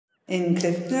In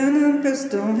Clifton and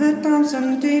Bristol, her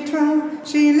Thompson did dwell.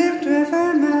 She lived with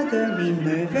her mother, we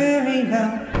know very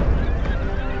well.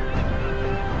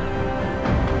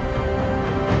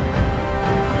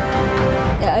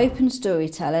 At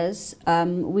Openstorytellers,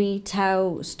 we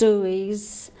tell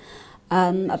stories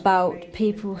about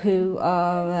people who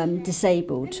are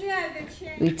disabled.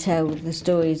 We tell the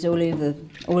stories all over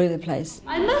the place.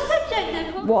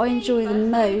 What I enjoy the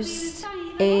most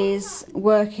is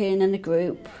working in a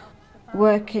group,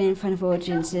 working in front of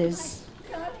audiences,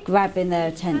 grabbing their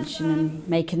attention and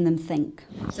making them think.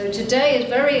 So today is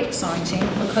very exciting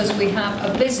because we have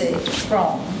a visit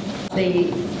from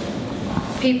the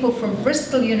people from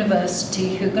Bristol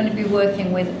University who are going to be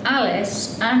working with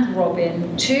Alice and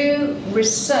Robin to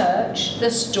research the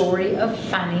story of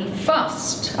Fanny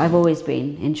Fust. I've always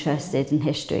been interested in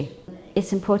history.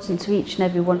 It's important to each and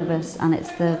every one of us, and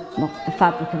it's the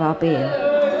fabric of our being.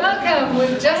 Welcome,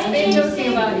 we've just been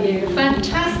talking about you.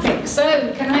 Fantastic.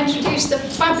 So, can I introduce the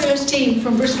fabulous team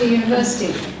from Bristol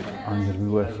University? I'm going to be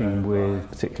working with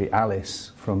particularly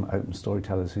Alice from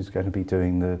Openstorytellers, who's going to be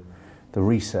doing the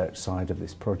research side of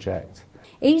this project.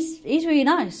 He's really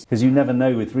nice. Because you never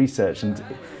know with research, and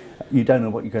you don't know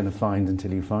what you're going to find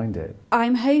until you find it.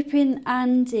 I'm hoping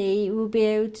Andy will be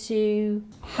able to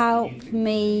help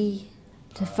me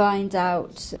to find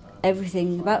out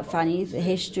everything about Fanny, the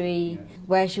history,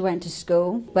 where she went to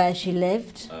school, where she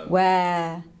lived,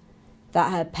 where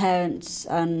that her parents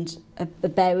are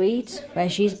buried, where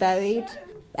she's buried,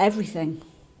 everything.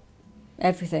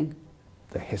 Everything.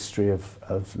 The history of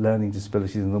learning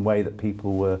disabilities and the way that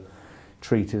people were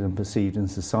treated and perceived in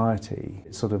society.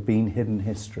 It's sort of been hidden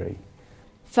history.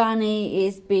 Fanny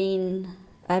is being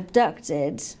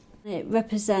abducted. It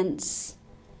represents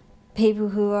people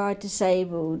who are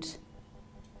disabled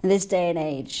in this day and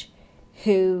age,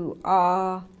 who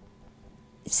are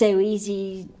so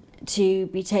easy to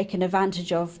be taken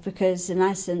advantage of because in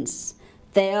essence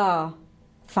they are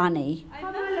Fanny. I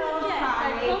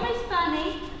promised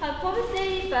Fanny, I promised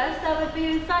Lily first I would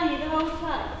be with Fanny the whole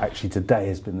time. Actually today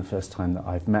has been the first time that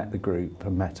I've met the group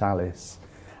and met Alice.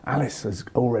 Alice has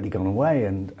already gone away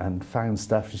and found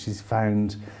stuff. She's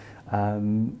found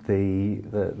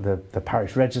the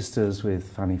parish registers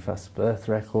with Fanny Fust birth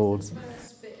records. The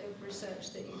first bit of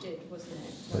research that you did, wasn't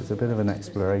it? It's a bit of an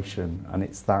exploration, and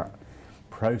it's that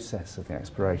process of the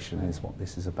exploration is what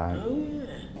this is about. Oh, yeah.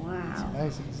 Wow. It's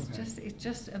amazing, isn't it? It's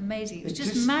just amazing. It's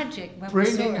just magic when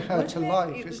bringing we saw it, her to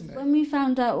life, isn't it? When we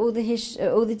found out all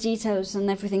the details and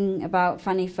everything about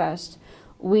Fanny Fust,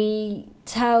 we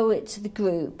tell it to the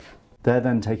group. They're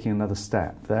then taking another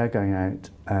step. They're going out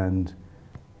and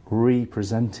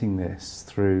representing this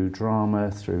through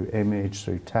drama, through image,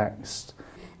 through text.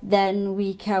 Then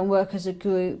we can work as a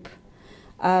group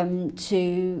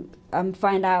to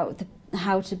find out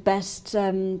how to best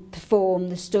perform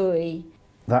the story.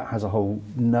 That has a whole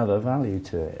nother value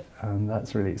to it, and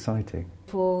that's really exciting.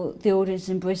 For the audience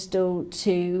in Bristol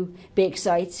to be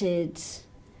excited,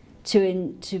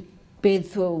 to be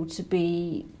enthralled,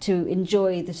 to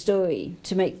enjoy the story,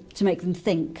 to make them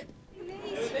think.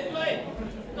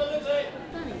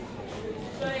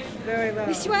 Very well.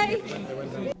 This way.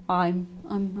 I'm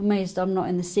amazed I'm not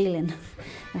in the ceiling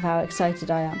of how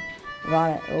excited I am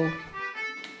about it all.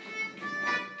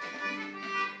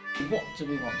 What do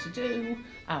we want to do?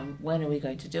 When are we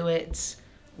going to do it?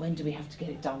 When do we have to get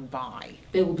it done by?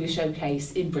 There will be a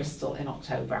showcase in Bristol in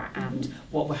October, and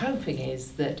what we're hoping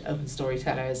is that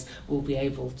Openstorytellers will be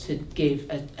able to give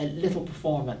a little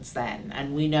performance then,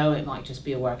 and we know it might just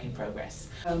be a work in progress.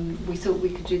 We thought we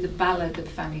could do the ballad of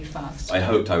Fanny Fust. I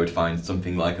hoped I would find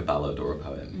something like a ballad or a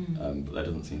poem, but there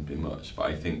doesn't seem to be much. But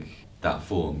I think that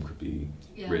form could be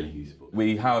really useful.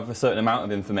 We have a certain amount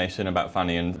of information about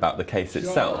Fanny and about the case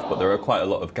itself, but there are quite a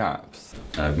lot of gaps.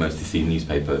 I've mostly seen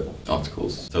newspaper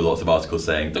articles, so lots of articles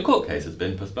saying the court case has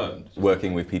been postponed.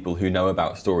 Working with people who know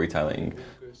about storytelling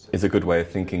is a good way of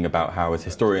thinking about how, as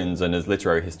historians and as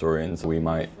literary historians, we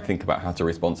might think about how to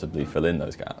responsibly fill in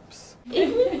those gaps.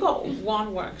 If we've got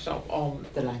one workshop on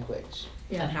the language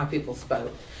and how people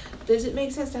spoke, does it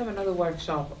make sense to have another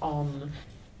workshop on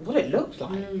what it looked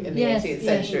like in the 18th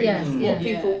century? What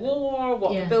people wore,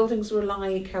 what the buildings were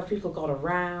like, how people got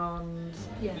around.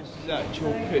 This is an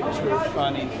actual picture of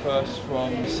Fanny Fust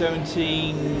from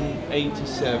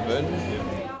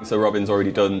 1787. So Robin's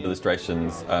already done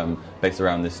illustrations based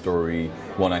around this story.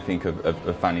 One I think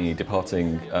of Fanny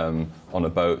departing on a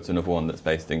boat, another one that's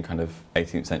based in kind of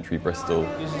 18th century Bristol.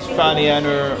 This is Fanny and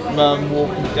her mum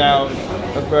walking down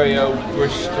a very old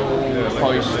Bristol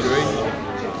high street.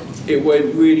 It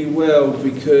went really well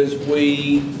because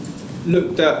we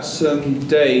looked at some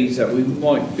days that we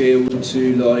might be able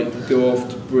to like go off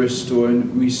to Bristol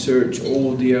and research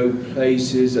all the old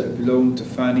places that belong to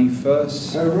Fanny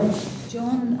Fuss. Oh, right.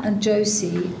 John and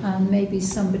Josie and maybe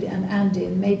somebody, and Andy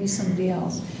and maybe somebody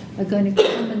else are going to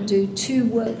come and do 2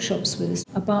 workshops with us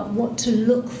about what to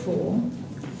look for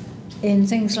in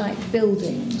things like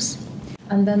buildings.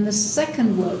 And then the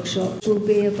second workshop will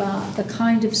be about the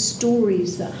kind of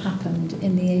stories that happened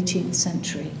in the 18th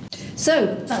century.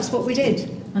 So that's what we did,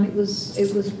 and it was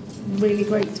really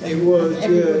great. It was.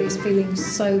 Everybody's feeling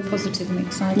so positive and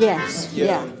excited. Yes,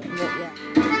 yeah.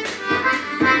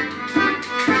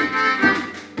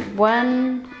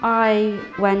 When I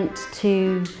went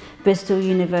to Bristol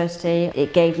University,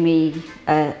 it gave me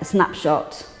a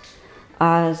snapshot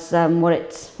as what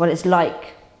it's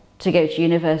like to go to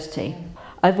university.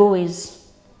 I've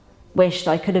always wished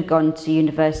I could have gone to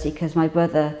university because my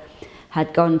brother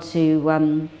had gone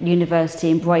to university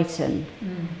in Brighton,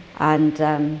 and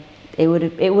it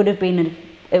would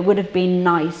have been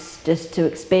nice just to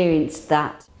experience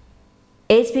that.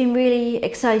 It's been really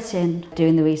exciting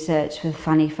doing the research with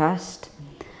Fanny Fust.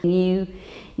 You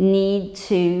need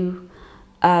to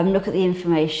look at the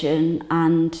information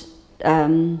and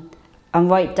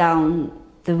write down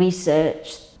the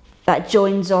research that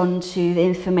joins on to the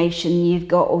information you've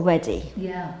got already.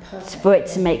 Yeah, perfect. For it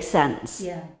to make sense.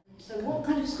 Yeah. So what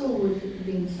kind of school would it have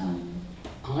been, Sam?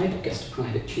 I'd guessed a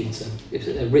private tutor. If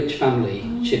a rich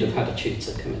family should have had a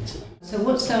tutor come into them. So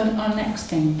what's our next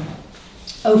thing?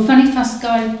 Oh, Fanny Fust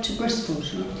Guide to Bristol.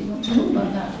 Do you want to talk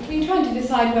about that? We've been trying to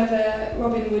decide whether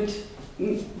Robin would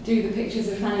do the pictures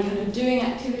of Fanny kind of doing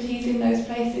activities in those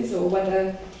places, or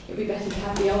whether it would be better to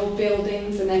have the old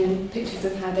buildings and then pictures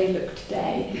of how they look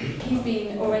today. He's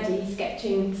been already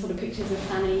sketching sort of pictures of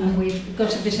Fanny. And we've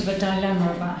got a bit of a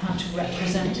dilemma about how to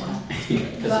represent her.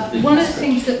 But one of the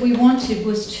things that we wanted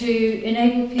was to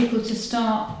enable people to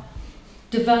start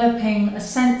developing a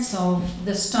sense of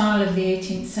the style of the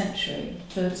 18th century.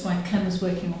 So that's why Clem was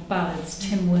working on ballads,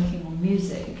 Tim working on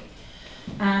music.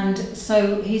 And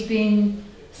so he's been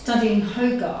studying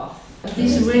Hogarth.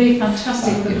 These are really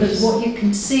fantastic because what you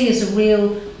can see is a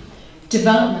real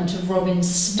development of Robin's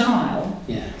style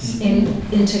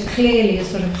into clearly a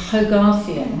sort of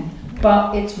Hogarthian,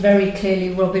 but it's very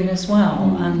clearly Robin as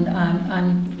well, and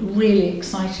I'm really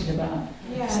excited about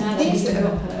these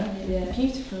are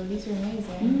beautiful, these are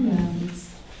amazing.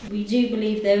 We do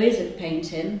believe there is a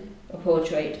painting, a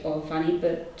portrait of Fanny,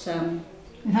 but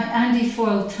in fact, Andy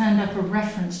Foyle turned up a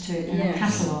reference to it in a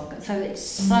catalogue, so it's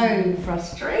so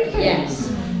frustrating.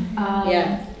 Yes.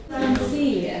 Yeah.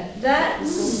 Celia.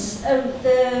 That's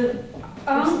the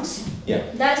aunt. Yeah.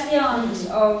 That's the aunt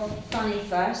of Fanny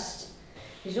Fust,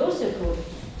 who's also called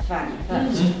Fanny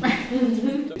Fust.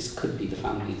 This could be the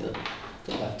family that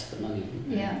left the money.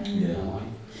 Yeah. Yeah.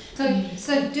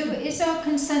 So is our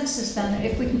consensus then that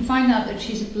if we can find out that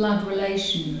she's a blood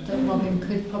relation, that Robin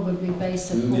could probably base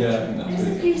a portrait?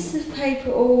 There's a piece of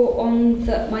paper all on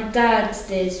that my dad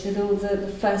did with all the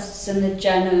Fusts and the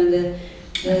Jenna and the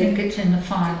I think it's in the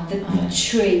file. The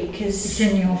tree, because it's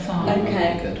in your file.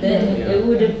 Okay, it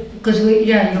would have because it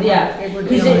would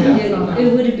be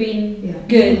it would have been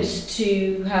good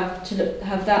to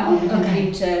have that on the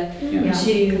computer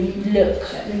to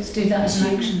look. Let's do that as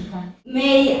an action point.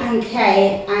 Me and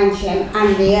Kay and Tim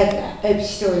and the other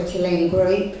Openstorytelling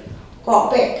group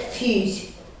got a bit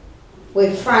confused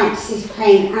with Francis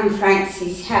Payne and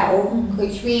Francis Hell,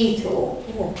 which we thought,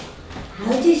 oh,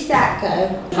 how does that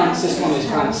go? Francis one is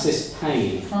Francis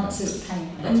Payne. Francis Payne.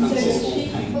 And Francis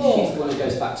Payne. She's the one who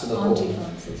goes back to the hall.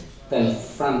 Francis. Then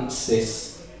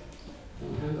Francis.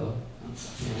 Oh, hang on.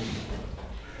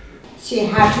 She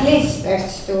had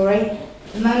Elizabeth's story,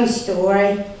 Mum's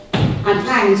story, and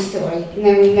Fanny's story, and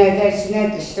then we know there's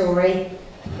another story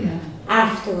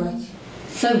afterwards.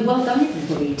 So well done,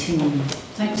 everybody.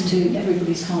 Thanks to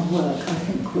everybody's hard work, I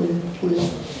think we're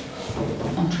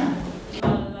on track.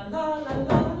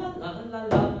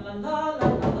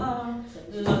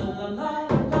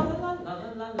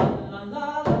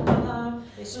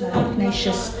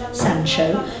 Ignatius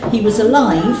Sancho. He was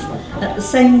alive at the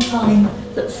same time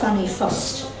that Fanny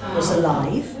Fust was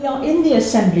alive. We are in the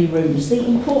assembly rooms. The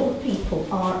important people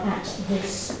are at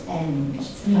this end.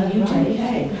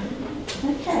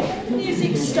 Okay. The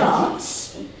music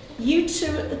starts. You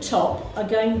two at the top are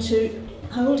going to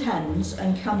hold hands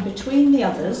and come between the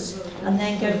others and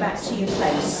then go back to your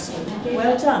place.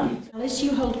 Well done. Alice,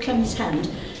 you hold Clem's hand.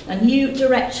 and you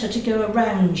direct her to go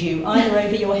around you, either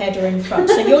over your head or in front.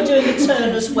 So you're doing a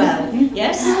turn as well,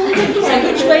 yes? So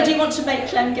which way do you want to make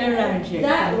Clem go around you?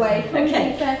 That way.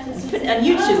 Okay. And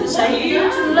you do the same.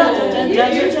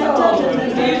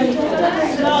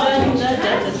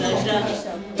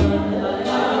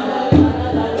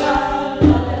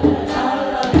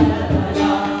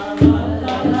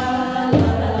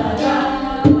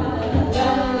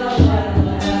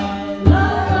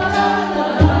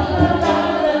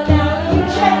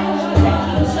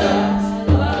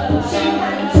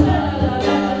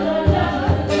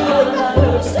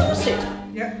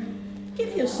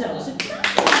 Give yourselves a clap.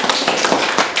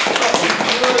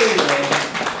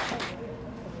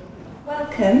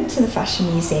 Welcome to the Fashion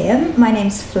Museum. My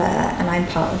name's Fleur and I'm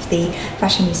part of the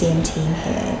Fashion Museum team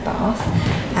here in Bath,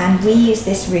 and we use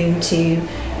this room to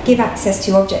give access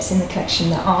to objects in the collection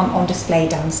that aren't on display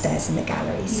downstairs in the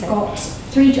gallery. So we've got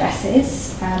 3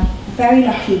 dresses. Very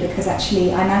lucky because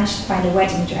actually I managed to find a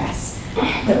wedding dress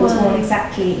that was worn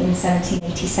exactly in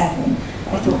 1787.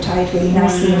 I thought tied really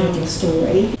nicely in with your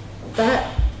story. That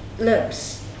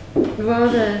looks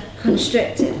rather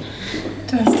constricted.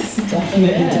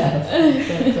 Definitely does.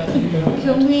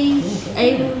 Can we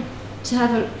able to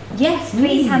have a... Yes,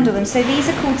 please handle them. So these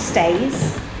are called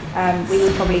stays. We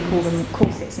would probably call them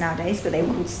corsets nowadays, but they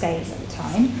were called stays at the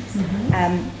time.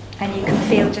 And you can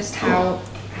feel just how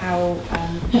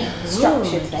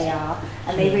structured they are,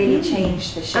 and they really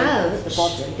change the shape of the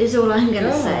body. Is all I'm going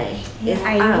to say.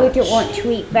 I wouldn't want to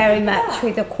eat very much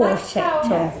with a corset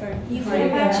on. You can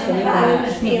imagine how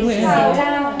it feels to sit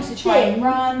down, to try and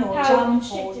run or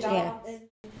jump or dance.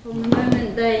 From the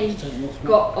moment they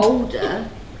got older,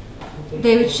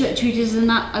 they were treated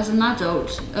as an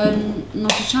adult and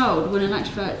not a child, when in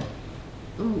actual fact,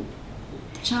 the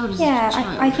child is a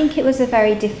child. I think it was a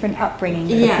very different upbringing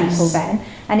for people then,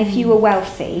 and if you were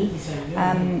wealthy,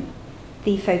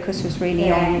 the focus was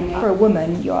really on, for a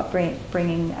woman, your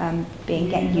upbringing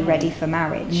getting you ready for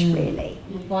marriage, really.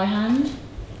 By hand?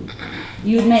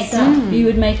 You would make that. You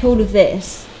would make all of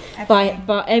this by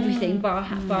everything by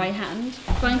hand.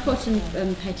 Fine cotton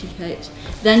petticoat.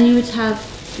 Then you would have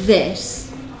this.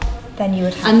 Then you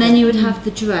would have. And then you would have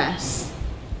the dress.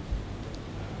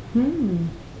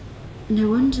 No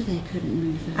wonder they couldn't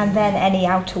move it. And then any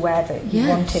outerwear that you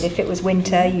wanted. If it was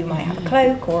winter, you might have a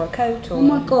cloak or a coat. Or Oh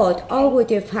my God, I would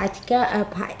have had to get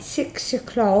up at 6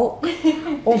 o'clock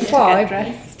or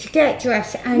 5 to get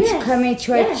dressed and to come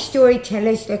into a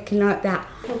storytellers looking like that.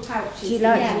 Do you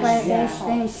like to wear those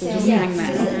things?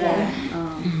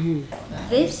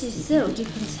 This is silk. You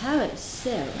can tell it's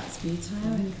silk. That's beautiful.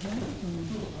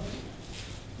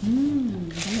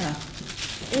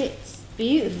 It's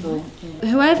beautiful.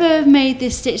 Whoever made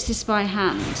this, stitched this by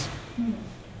hand,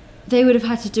 they would have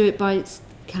had to do it by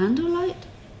candlelight.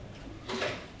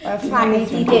 Fanny,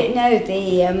 you didn't know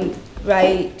the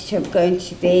roads are going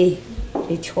to be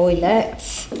the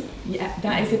toilets. Yeah,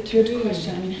 that is a good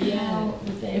question. I mean, how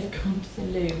would they have gone to the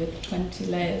loo with 20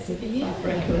 layers of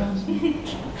fabric around them?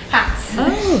 Hats.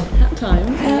 Oh, hat time.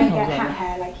 You don't get hat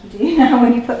hair like you do now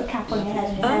when you put the cap on your head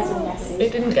and your hair's all messy.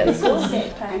 It didn't get the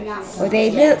Well, they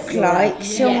look like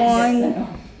someone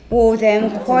wore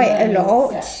them quite a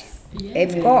lot.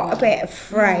 They've got a bit of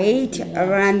frayed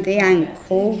around the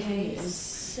ankle.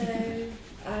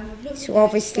 So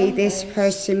obviously this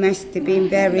person must have been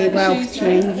very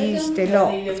wealthy and used a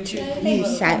lot of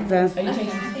use out of them.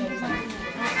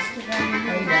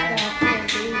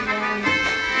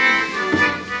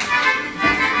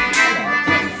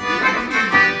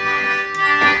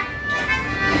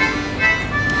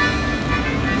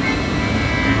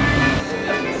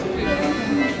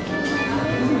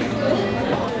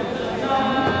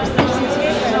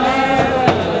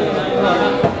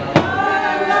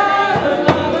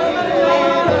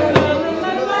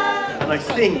 I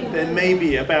think there may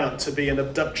be about to be an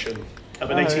abduction of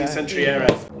an 18th century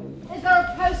heiress. Is there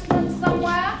a postman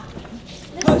somewhere?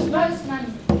 Postman.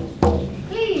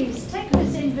 Please take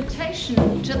this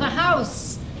invitation to the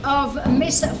house of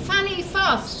Miss Fanny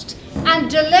Fust and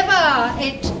deliver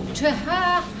it to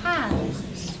her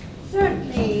hands.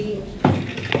 Certainly.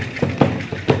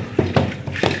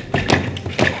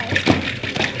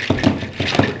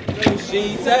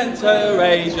 She sent her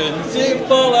agents to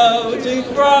follow to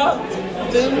France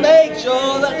to make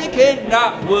sure that the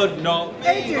kidnap would not be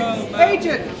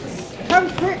Agents, come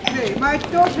quickly. My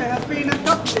daughter has been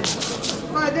abducted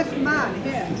by this man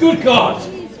here. Good God! Do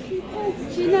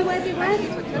you know where they went?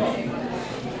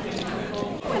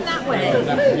 Went that way.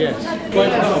 Yes.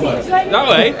 That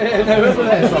way? No, over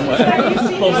there somewhere. Have you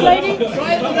seen this lady?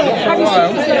 Right over there. Have you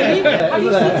seen this lady? Have you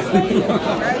seen this lady?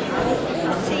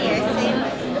 See us in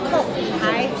the coffee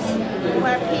house.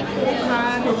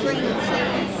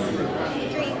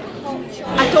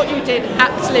 thought you did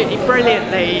absolutely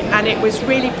brilliantly, and it was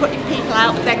really putting people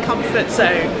out of their comfort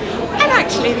zone. And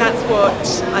actually that's what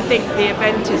I think the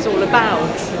event is all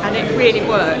about, and it really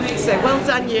worked. So well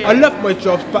done you. I love my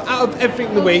jobs, but out of everything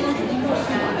in the week,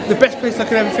 the best place I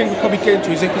could ever think of probably get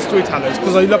into is Openstorytellers,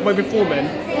 because I love my performing.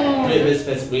 We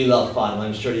Misfits, we love fun, and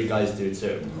I'm sure you guys do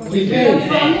too. We do.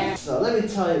 So let me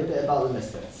tell you a bit about the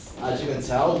Misfits. As you can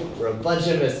tell, we're a bunch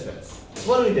of misfits. So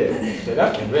what do? Do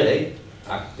nothing really.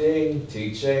 Acting,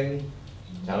 teaching,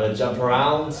 kind of jump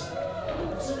around,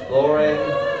 exploring.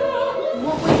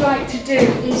 What we'd like to do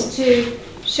is to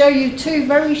show you two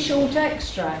very short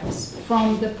extracts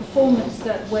from the performance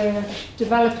that we're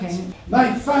developing.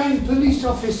 My fine police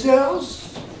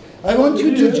officers, I want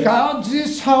you to guard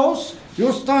this house.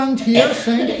 You stand here,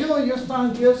 thank you. You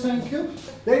stand here, thank you.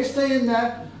 They stay in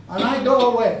there, and I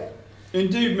go away.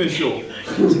 Indeed, monsieur.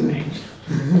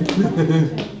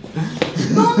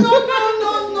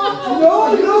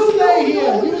 No, you stay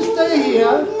here. You stay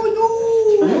here.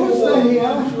 You stay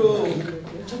here.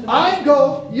 I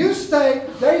go, you stay,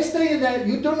 they stay in there,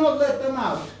 you do not let them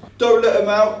out. Don't let them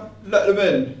out, let them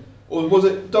in. Or was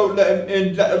it don't let them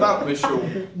in, let them out,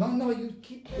 monsieur? No, you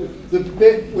keep... The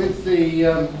bit with the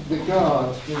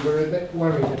guards we were a bit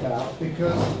worried about,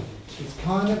 because it's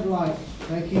kind of like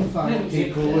making fun of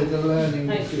people with a learning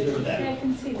disability. I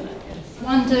can see that, yes.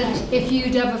 Wondered if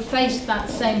you'd ever faced that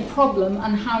same problem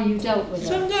and how you dealt with it.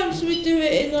 Sometimes we do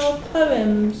it in our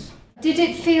poems. Did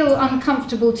it feel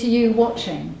uncomfortable to you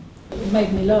watching? It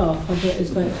made me laugh. I thought it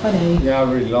was quite funny. Yeah, I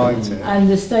really liked it. And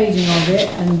the staging of it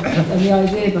and the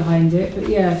idea behind it. But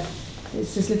yeah,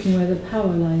 it's just looking where the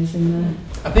power lies in there.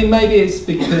 I think maybe it's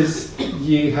because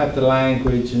you had the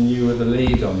language and you were the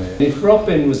lead on it. If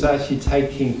Robin was actually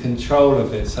taking control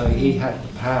of it, so he had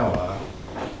the power,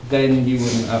 then you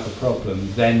wouldn't have a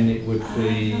problem. Then it would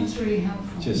be That's really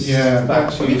helpful. just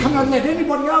We cannot let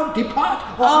anybody out, depart,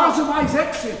 or otherwise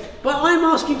exit. But I'm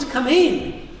asking to come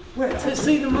in to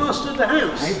see the master of the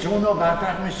house. I don't know about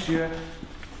that, monsieur.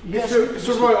 Yes. So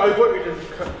right, I want you to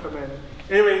come in.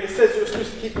 Anyway, it says you're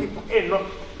supposed to keep people in, not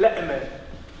let them in.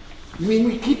 You mean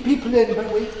we keep people in,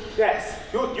 but we... Yes.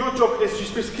 Your job is you're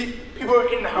supposed to keep people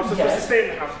in the house, they're supposed to stay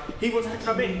in the house. He wants to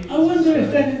come in. I wonder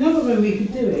if then another way we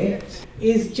could do it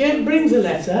is Jen brings a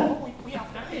letter,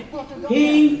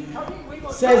 he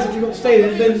says if you've got to stay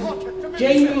there, then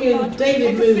Jamie and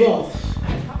David move off,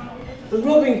 and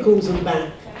Robin calls them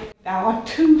back. There are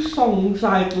two songs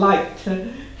I'd like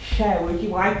to share with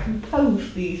you. I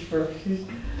composed these verses.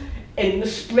 In the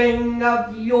spring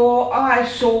of yore I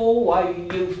saw a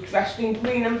youth dressed in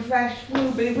green and fresh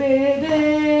ruby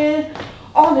ribbon.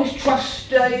 On his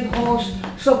trusty horse,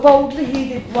 so boldly he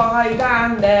did ride,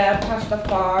 and there passed a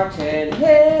fart in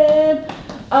him.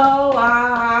 Oh,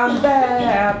 and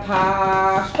there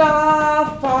passed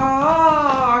a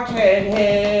fart in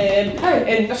him.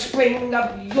 In the spring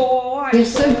of yore. We're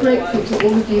so grateful to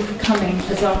all of you for coming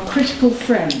as our critical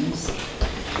friends,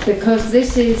 because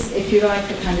this is, if you like,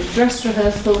 a kind of dress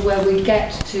rehearsal where we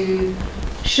get to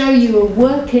show you a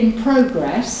work in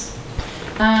progress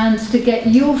and to get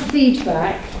your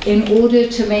feedback in order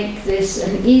to make this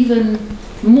an even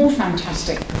more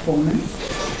fantastic performance.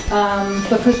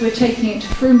 Because we're taking it to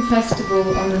Froome Festival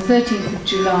on the 13th of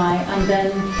July, and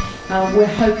then we're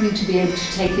hoping to be able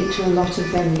to take it to a lot of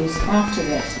venues after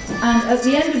this. And at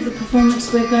the end of the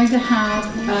performance, we're going to have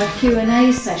a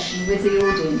Q&A session with the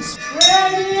audience.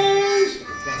 Ladies!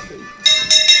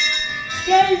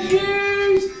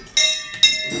 Stages!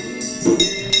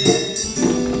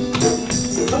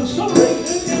 I'm sorry,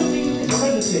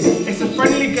 It's a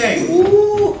friendly game.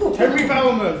 Ooh. Henry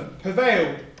Bellman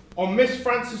prevailed on Miss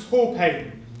Frances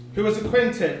Hawpayne, who was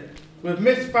acquainted with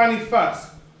Miss Fanny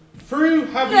Fuss through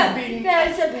having been...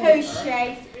 There's a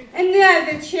post-shade.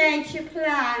 Another change of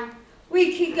plan.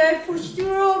 We could go for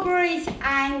strawberries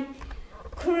and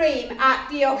cream at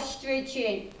the Ostrich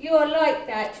Inn. You'll like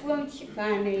that, won't you,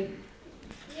 Fanny?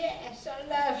 Yes, I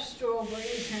love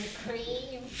strawberries and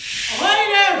cream.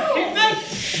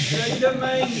 Take the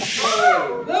main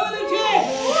show. Lower the chair.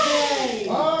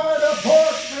 Hard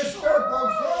apart, Mr.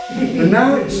 Buffett. And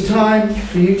now it's time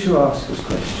for you to ask us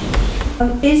questions.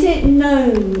 Is it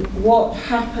known what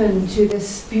happened to the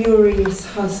spurious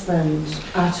husband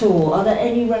at all? Are there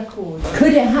any records?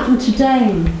 Could it happen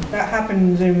today? That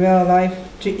happens in real life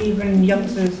to even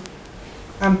youngsters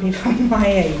and people my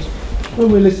age.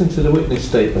 When we listened to the witness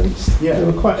statements, there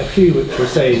were quite a few which were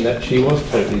saying that she was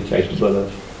totally capable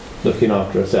of looking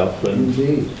after herself and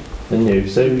knew.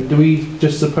 So do we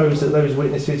just suppose that those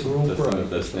witnesses were all Some of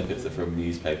the snippets are from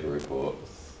newspaper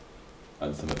reports,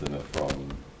 and some of them are from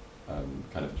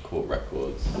kind of court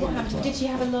records. What happened? Did she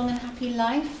have a long and happy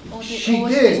life, or She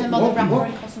was did. her mother wrapped her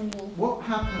in cotton wool? What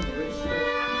happened was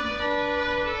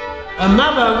Her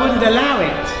mother wouldn't allow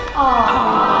it.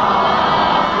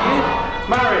 Yeah.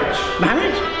 Marriage.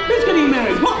 Marriage? Who's getting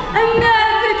married? What?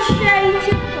 Another change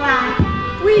of plan.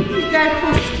 We could go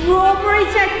for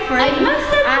strawberries and cream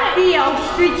at the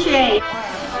ostrich.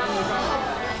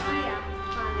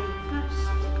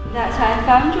 That's how I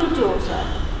found your daughter,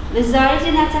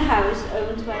 residing at a house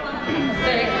owned by...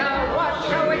 What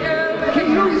shall we do?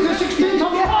 King Louis the 16th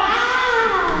of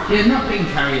She had not been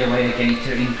carried away against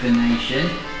her inclination.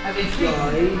 Why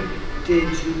did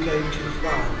you go to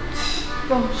France?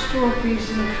 Oh, strawberries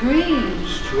and cream.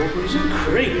 Strawberries and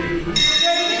cream?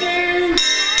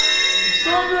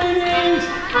 Strawberries!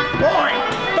 Boy!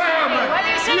 Bowman!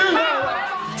 You know!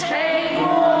 Take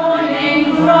warning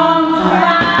from